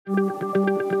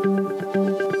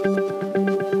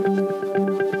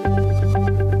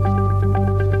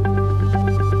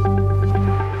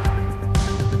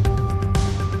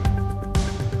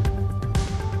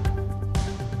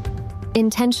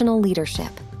Intentional leadership.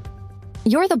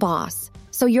 You're the boss,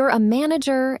 so you're a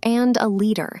manager and a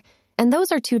leader, and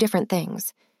those are two different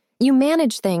things. You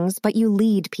manage things, but you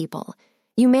lead people.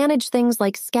 You manage things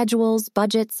like schedules,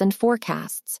 budgets, and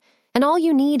forecasts, and all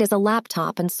you need is a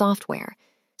laptop and software.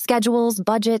 Schedules,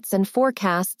 budgets, and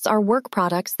forecasts are work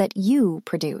products that you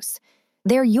produce.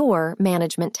 They're your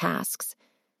management tasks.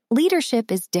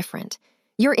 Leadership is different.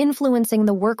 You're influencing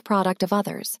the work product of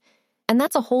others, and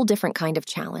that's a whole different kind of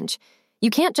challenge. You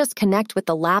can't just connect with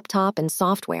the laptop and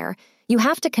software. You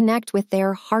have to connect with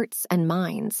their hearts and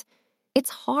minds. It's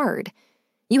hard.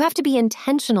 You have to be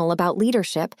intentional about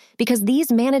leadership because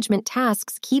these management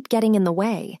tasks keep getting in the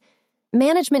way.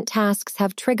 Management tasks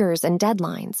have triggers and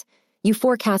deadlines. You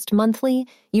forecast monthly,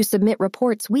 you submit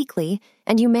reports weekly,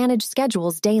 and you manage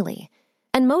schedules daily.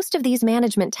 And most of these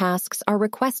management tasks are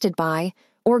requested by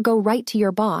or go right to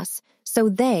your boss, so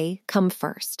they come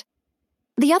first.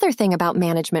 The other thing about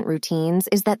management routines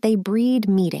is that they breed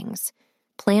meetings,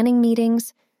 planning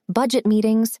meetings, budget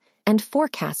meetings, and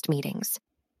forecast meetings.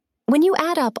 When you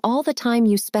add up all the time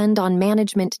you spend on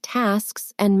management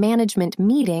tasks and management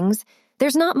meetings,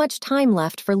 there's not much time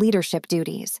left for leadership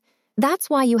duties. That's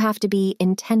why you have to be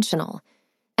intentional.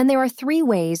 And there are 3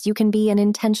 ways you can be an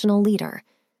intentional leader.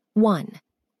 1,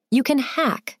 you can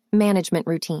hack management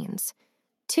routines.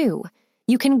 2,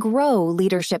 you can grow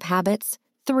leadership habits.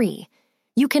 3,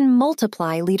 you can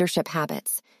multiply leadership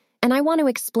habits. And I want to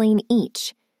explain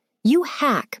each. You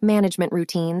hack management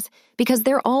routines because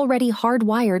they're already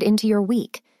hardwired into your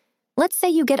week. Let's say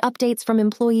you get updates from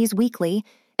employees weekly,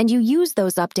 and you use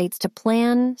those updates to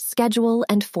plan, schedule,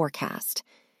 and forecast.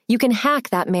 You can hack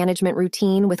that management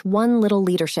routine with one little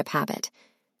leadership habit.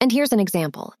 And here's an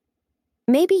example.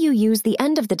 Maybe you use the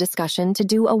end of the discussion to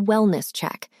do a wellness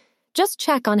check. Just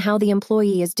check on how the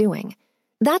employee is doing.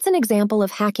 That's an example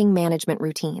of hacking management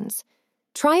routines.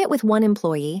 Try it with one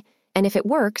employee, and if it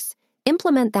works,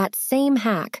 implement that same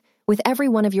hack with every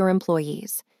one of your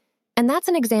employees. And that's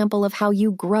an example of how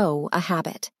you grow a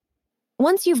habit.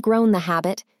 Once you've grown the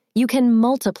habit, you can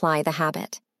multiply the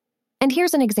habit. And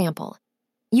here's an example.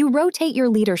 You rotate your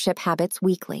leadership habits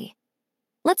weekly.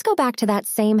 Let's go back to that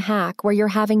same hack where you're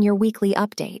having your weekly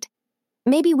update.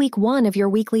 Maybe week 1 of your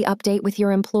weekly update with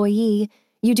your employee,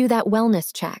 you do that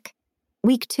wellness check.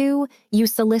 Week 2, you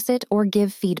solicit or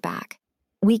give feedback.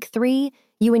 Week 3,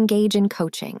 you engage in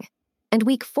coaching. And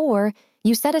week 4,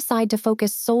 you set aside to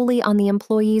focus solely on the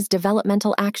employee's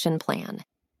developmental action plan.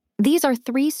 These are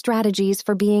 3 strategies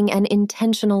for being an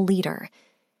intentional leader: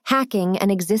 hacking an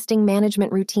existing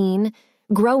management routine,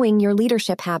 growing your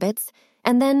leadership habits,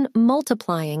 and then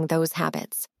multiplying those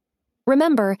habits.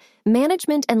 Remember,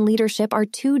 management and leadership are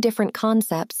 2 different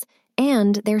concepts,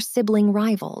 and they're sibling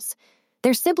rivals.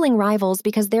 They're sibling rivals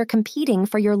because they're competing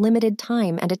for your limited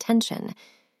time and attention.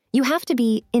 You have to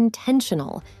be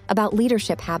intentional about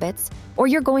leadership habits, or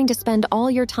you're going to spend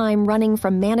all your time running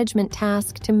from management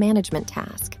task to management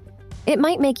task. It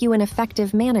might make you an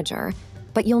effective manager,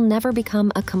 but you'll never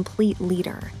become a complete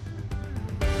leader.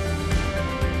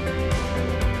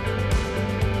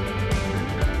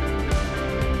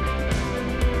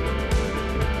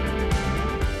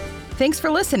 Thanks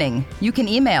for listening. You can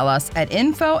email us at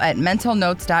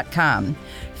info@mentalnotes.com.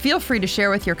 Feel free to share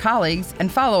with your colleagues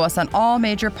and follow us on all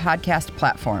major podcast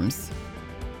platforms.